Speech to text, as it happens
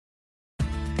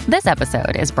This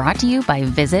episode is brought to you by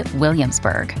Visit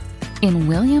Williamsburg. In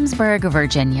Williamsburg,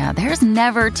 Virginia, there's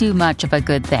never too much of a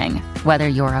good thing. Whether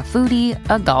you're a foodie,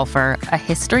 a golfer, a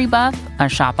history buff, a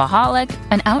shopaholic,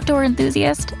 an outdoor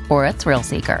enthusiast, or a thrill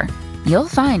seeker, you'll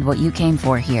find what you came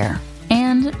for here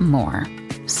and more.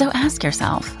 So ask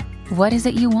yourself, what is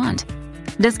it you want?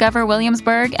 Discover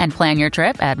Williamsburg and plan your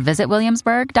trip at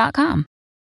visitwilliamsburg.com.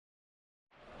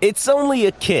 It's only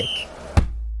a kick,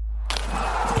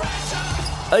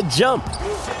 a jump,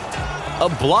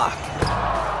 a block.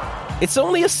 It's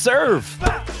only a serve.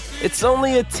 It's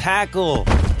only a tackle,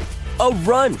 a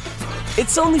run.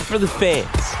 It's only for the fans.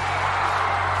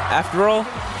 After all,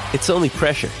 it's only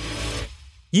pressure.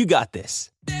 You got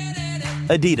this.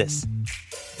 Adidas.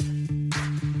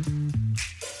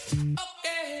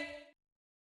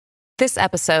 This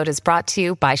episode is brought to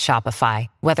you by Shopify.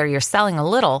 Whether you're selling a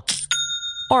little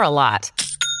or a lot,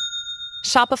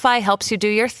 Shopify helps you do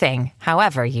your thing,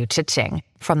 however you cha-ching.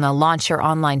 From the launch your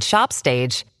online shop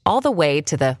stage, all the way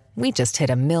to the we just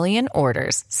hit 1 million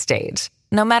orders stage.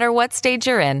 No matter what stage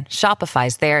you're in,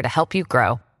 Shopify's there to help you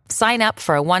grow. Sign up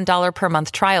for a $1 per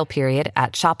month trial period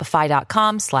at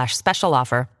shopify.com/special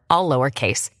offer, all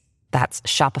lowercase. That's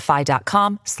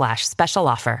shopify.com/special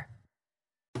offer.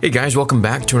 Hey guys, welcome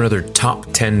back to another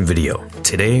Top 10 video.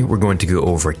 Today we're going to go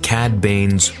over Cad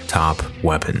Bane's top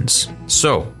weapons.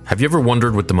 So, have you ever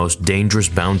wondered what the most dangerous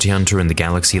bounty hunter in the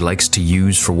galaxy likes to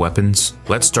use for weapons?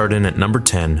 Let's start in at number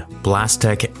 10,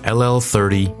 Blastech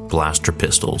LL30 blaster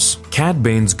pistols. Cad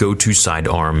Bane's go-to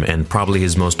sidearm and probably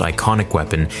his most iconic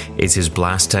weapon is his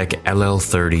Blastech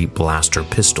LL30 blaster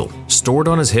pistol. Stored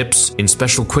on his hips in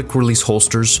special quick-release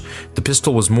holsters, the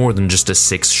pistol was more than just a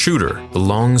 6-shooter. The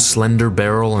long, slender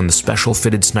barrel and the special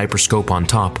fitted sniper scope on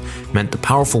top meant the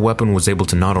powerful weapon was able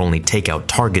to not only take out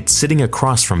targets sitting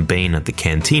across from Bane at the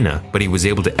cantina, but he was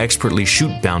able to expertly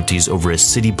shoot bounties over a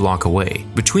city block away.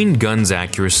 Between Gunn's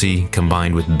accuracy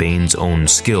combined with Bane's own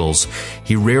skills,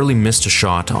 he rarely missed a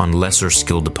shot on lesser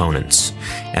skilled opponents.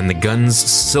 And the gun's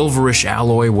silverish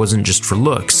alloy wasn't just for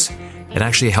looks, it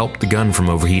actually helped the gun from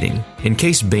overheating. In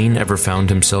case Bane ever found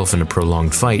himself in a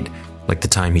prolonged fight, like the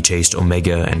time he chased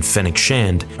Omega and Fennec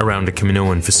Shand around a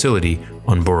Kaminoan facility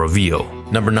on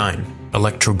Borovio. Number 9.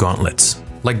 Electro Gauntlets.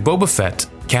 Like Boba Fett,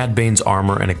 Cad Bane's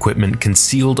armor and equipment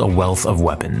concealed a wealth of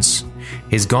weapons.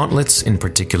 His gauntlets, in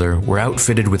particular, were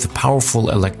outfitted with a powerful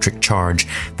electric charge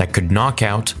that could knock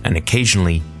out and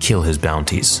occasionally kill his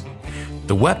bounties.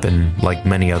 The weapon, like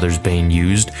many others Bane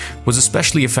used, was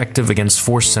especially effective against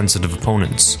force-sensitive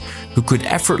opponents, who could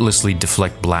effortlessly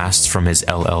deflect blasts from his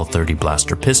LL30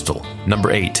 blaster pistol.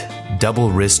 Number 8.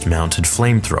 Double wrist-mounted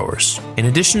flamethrowers. In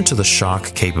addition to the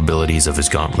shock capabilities of his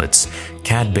gauntlets,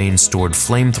 Cad Bane stored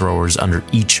flamethrowers under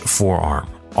each forearm.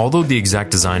 Although the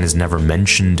exact design is never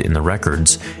mentioned in the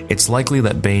records, it's likely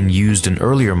that Bane used an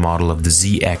earlier model of the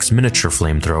ZX miniature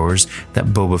flamethrowers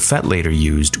that Boba Fett later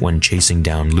used when chasing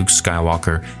down Luke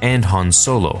Skywalker and Han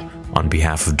Solo on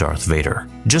behalf of Darth Vader.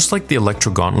 Just like the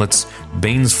Electro Gauntlets,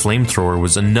 Bane's flamethrower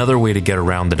was another way to get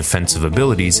around the defensive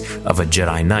abilities of a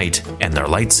Jedi Knight and their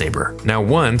lightsaber. Now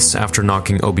once, after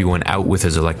knocking Obi-Wan out with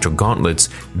his Electro Gauntlets,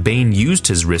 Bane used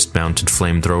his wrist-mounted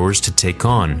flamethrowers to take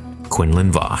on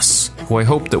Quinlan Vos, who I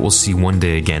hope that we'll see one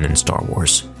day again in Star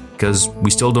Wars, because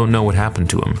we still don't know what happened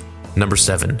to him. Number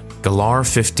 7. Galar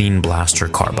 15 Blaster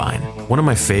Carbine. One of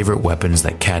my favorite weapons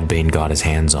that Cad Bane got his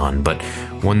hands on, but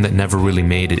one that never really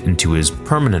made it into his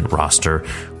permanent roster,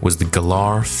 was the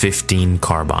Galar 15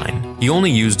 Carbine. He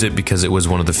only used it because it was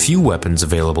one of the few weapons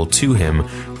available to him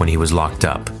when he was locked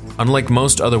up. Unlike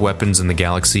most other weapons in the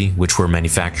galaxy, which were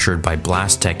manufactured by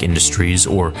Blastech Industries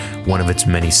or one of its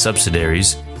many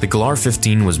subsidiaries, the Galar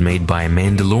 15 was made by a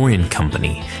Mandalorian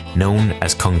company known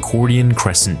as Concordian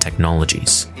Crescent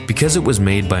Technologies. Because it was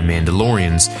made by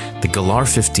Mandalorians, the Galar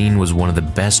 15 was one of the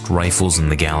best rifles in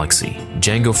the galaxy.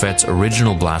 Jango Fett's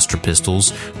original blaster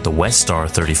pistols, the West Star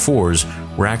 34s,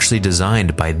 were actually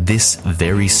designed by this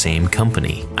very same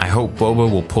company. I hope Boba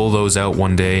will pull those out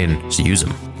one day and use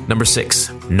them. Number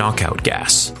 6. Knockout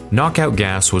Gas. Knockout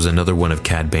Gas was another one of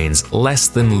Cad Bane's less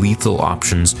than lethal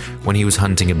options when he was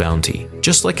hunting a bounty.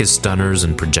 Just like his stunners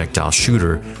and projectile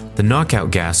shooter, the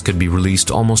Knockout Gas could be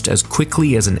released almost as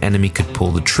quickly as an enemy could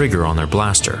pull the trigger on their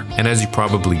blaster. And as you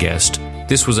probably guessed,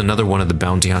 this was another one of the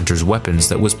bounty hunter's weapons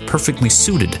that was perfectly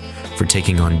suited for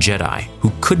taking on Jedi,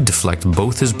 who could deflect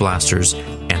both his blasters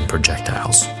and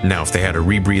projectiles. Now, if they had a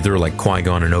rebreather like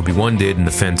Qui-Gon and Obi-Wan did in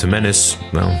The Phantom Menace,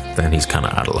 well, then he's kinda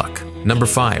out of luck. Number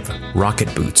 5.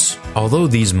 Rocket boots. Although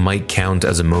these might count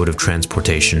as a mode of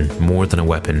transportation more than a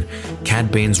weapon,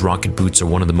 Cad Bane's rocket boots are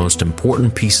one of the most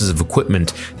important pieces of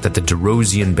equipment that the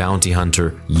Derosian bounty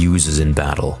hunter uses in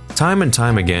battle. Time and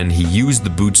time again, he used the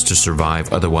boots to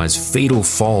survive otherwise fatal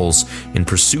falls in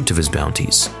pursuit of his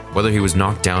bounties. Whether he was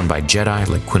knocked down by Jedi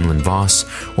like Quinlan Vos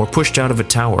or pushed out of a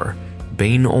tower,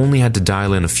 Bane only had to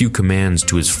dial in a few commands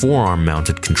to his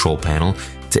forearm-mounted control panel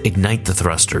to ignite the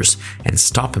thrusters and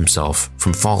stop himself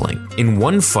from falling. In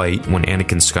one fight, when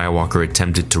Anakin Skywalker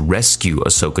attempted to rescue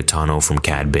Ahsoka Tano from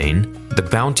Cad Bane, the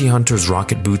bounty hunter's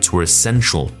rocket boots were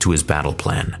essential to his battle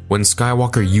plan. When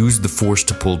Skywalker used the Force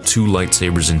to pull 2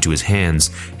 lightsabers into his hands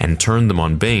and turn them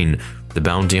on Bane, the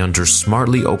bounty hunter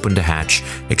smartly opened a hatch,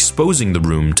 exposing the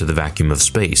room to the vacuum of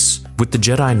space. With the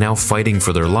Jedi now fighting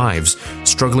for their lives,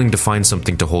 struggling to find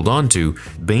something to hold on to,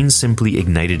 Bane simply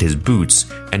ignited his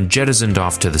boots and jettisoned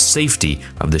off to the safety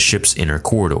of the ship's inner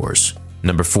corridors.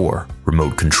 Number 4.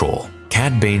 Remote control.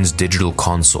 Cad Bane's digital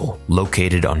console,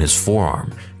 located on his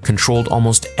forearm, controlled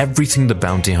almost everything the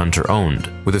bounty hunter owned.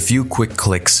 With a few quick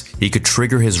clicks, he could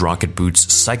trigger his rocket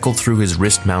boots, cycle through his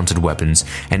wrist-mounted weapons,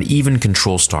 and even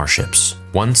control starships.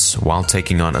 Once, while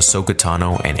taking on Ahsoka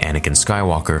Tano and Anakin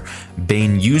Skywalker,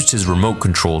 Bane used his remote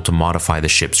control to modify the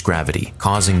ship's gravity,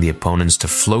 causing the opponents to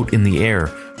float in the air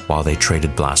while they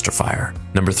traded blaster fire.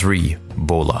 Number 3.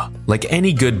 Bola. Like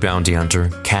any good bounty hunter,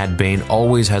 Cad Bane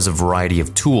always has a variety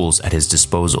of tools at his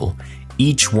disposal,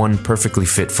 each one perfectly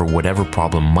fit for whatever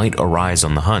problem might arise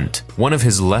on the hunt. One of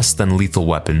his less than lethal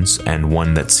weapons, and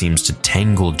one that seems to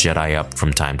tangle Jedi up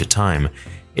from time to time,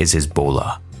 is his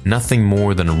bola. Nothing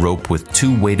more than a rope with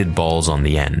 2 weighted balls on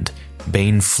the end.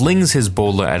 Bane flings his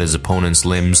bola at his opponent's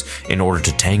limbs in order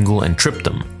to tangle and trip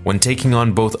them. When taking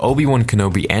on both Obi-Wan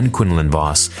Kenobi and Quinlan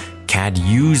Vos, Cad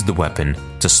used the weapon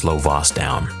to slow Vos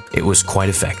down. It was quite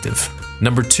effective.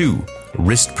 Number 2.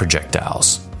 Wrist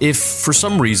projectiles. If for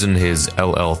some reason his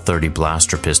LL-30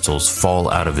 blaster pistols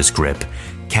fall out of his grip,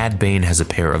 Cad Bane has a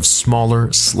pair of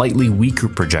smaller, slightly weaker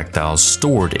projectiles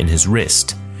stored in his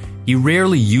wrist. He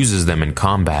rarely uses them in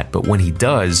combat, but when he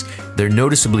does, they're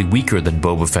noticeably weaker than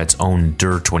Boba Fett's own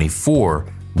Dur-24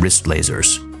 wrist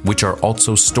lasers, which are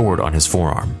also stored on his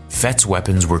forearm. Fett's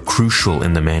weapons were crucial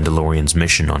in the Mandalorian's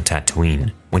mission on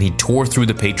Tatooine, when he tore through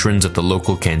the patrons at the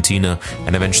local cantina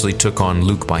and eventually took on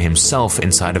Luke by himself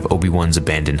inside of Obi-Wan's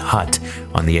abandoned hut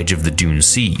on the edge of the Dune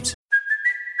Seas.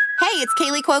 Hey, it's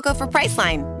Kaylee Cuoco for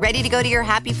Priceline. Ready to go to your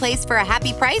happy place for a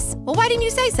happy price? Well, why didn't you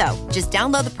say so? Just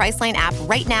download the Priceline app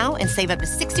right now and save up to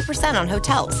 60% on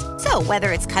hotels. So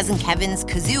whether it's Cousin Kevin's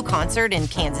Kazoo Concert in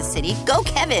Kansas City, go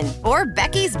Kevin, or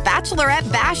Becky's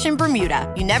Bachelorette Bash in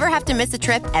Bermuda, you never have to miss a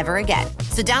trip ever again.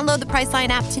 So download the Priceline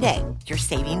app today. Your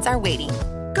savings are waiting.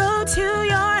 Go to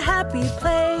your happy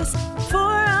place for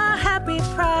a happy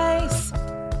price.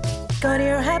 Go to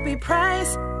your happy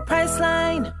price,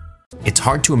 Priceline. It's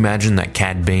hard to imagine that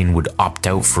Cad Bane would opt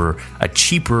out for a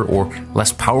cheaper or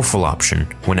less powerful option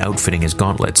when outfitting his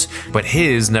gauntlets, but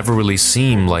his never really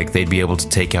seemed like they'd be able to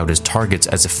take out his targets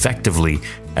as effectively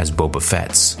as Boba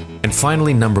Fett's. And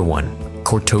finally, number 1,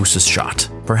 Cortosis Shot.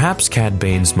 Perhaps Cad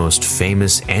Bane's most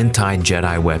famous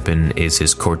anti-Jedi weapon is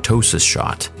his Cortosis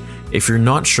Shot. If you're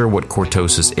not sure what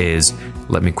Cortosis is,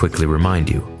 let me quickly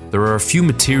remind you. There are a few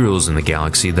materials in the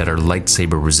galaxy that are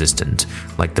lightsaber resistant,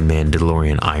 like the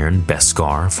Mandalorian iron,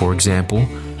 Beskar, for example,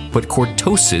 but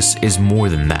Cortosis is more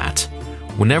than that.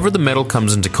 Whenever the metal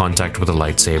comes into contact with a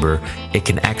lightsaber, it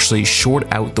can actually short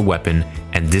out the weapon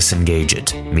and disengage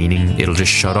it, meaning it'll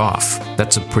just shut off.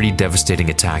 That's a pretty devastating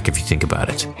attack if you think about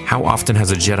it. How often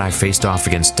has a Jedi faced off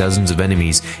against dozens of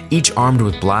enemies, each armed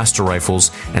with blaster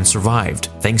rifles, and survived,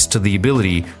 thanks to the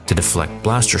ability to deflect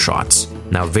blaster shots?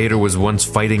 Now, Vader was once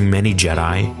fighting many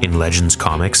Jedi in Legends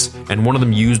comics, and one of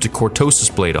them used a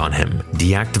Cortosis blade on him,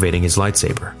 deactivating his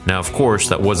lightsaber. Now, of course,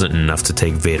 that wasn't enough to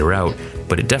take Vader out,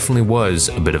 but it definitely was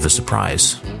a bit of a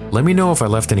surprise. Let me know if I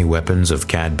left any weapons of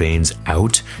Cad Bane's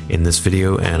out in this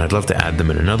video, and I'd love to add them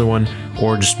in another one,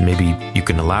 or just maybe you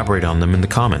can elaborate on them in the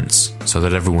comments so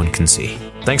that everyone can see.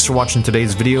 Thanks for watching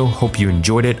today's video. Hope you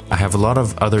enjoyed it. I have a lot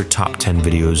of other top 10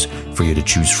 videos for you to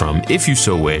choose from if you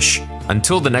so wish.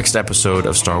 Until the next episode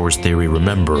of Star Wars Theory,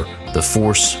 remember, the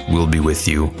Force will be with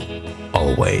you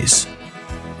always.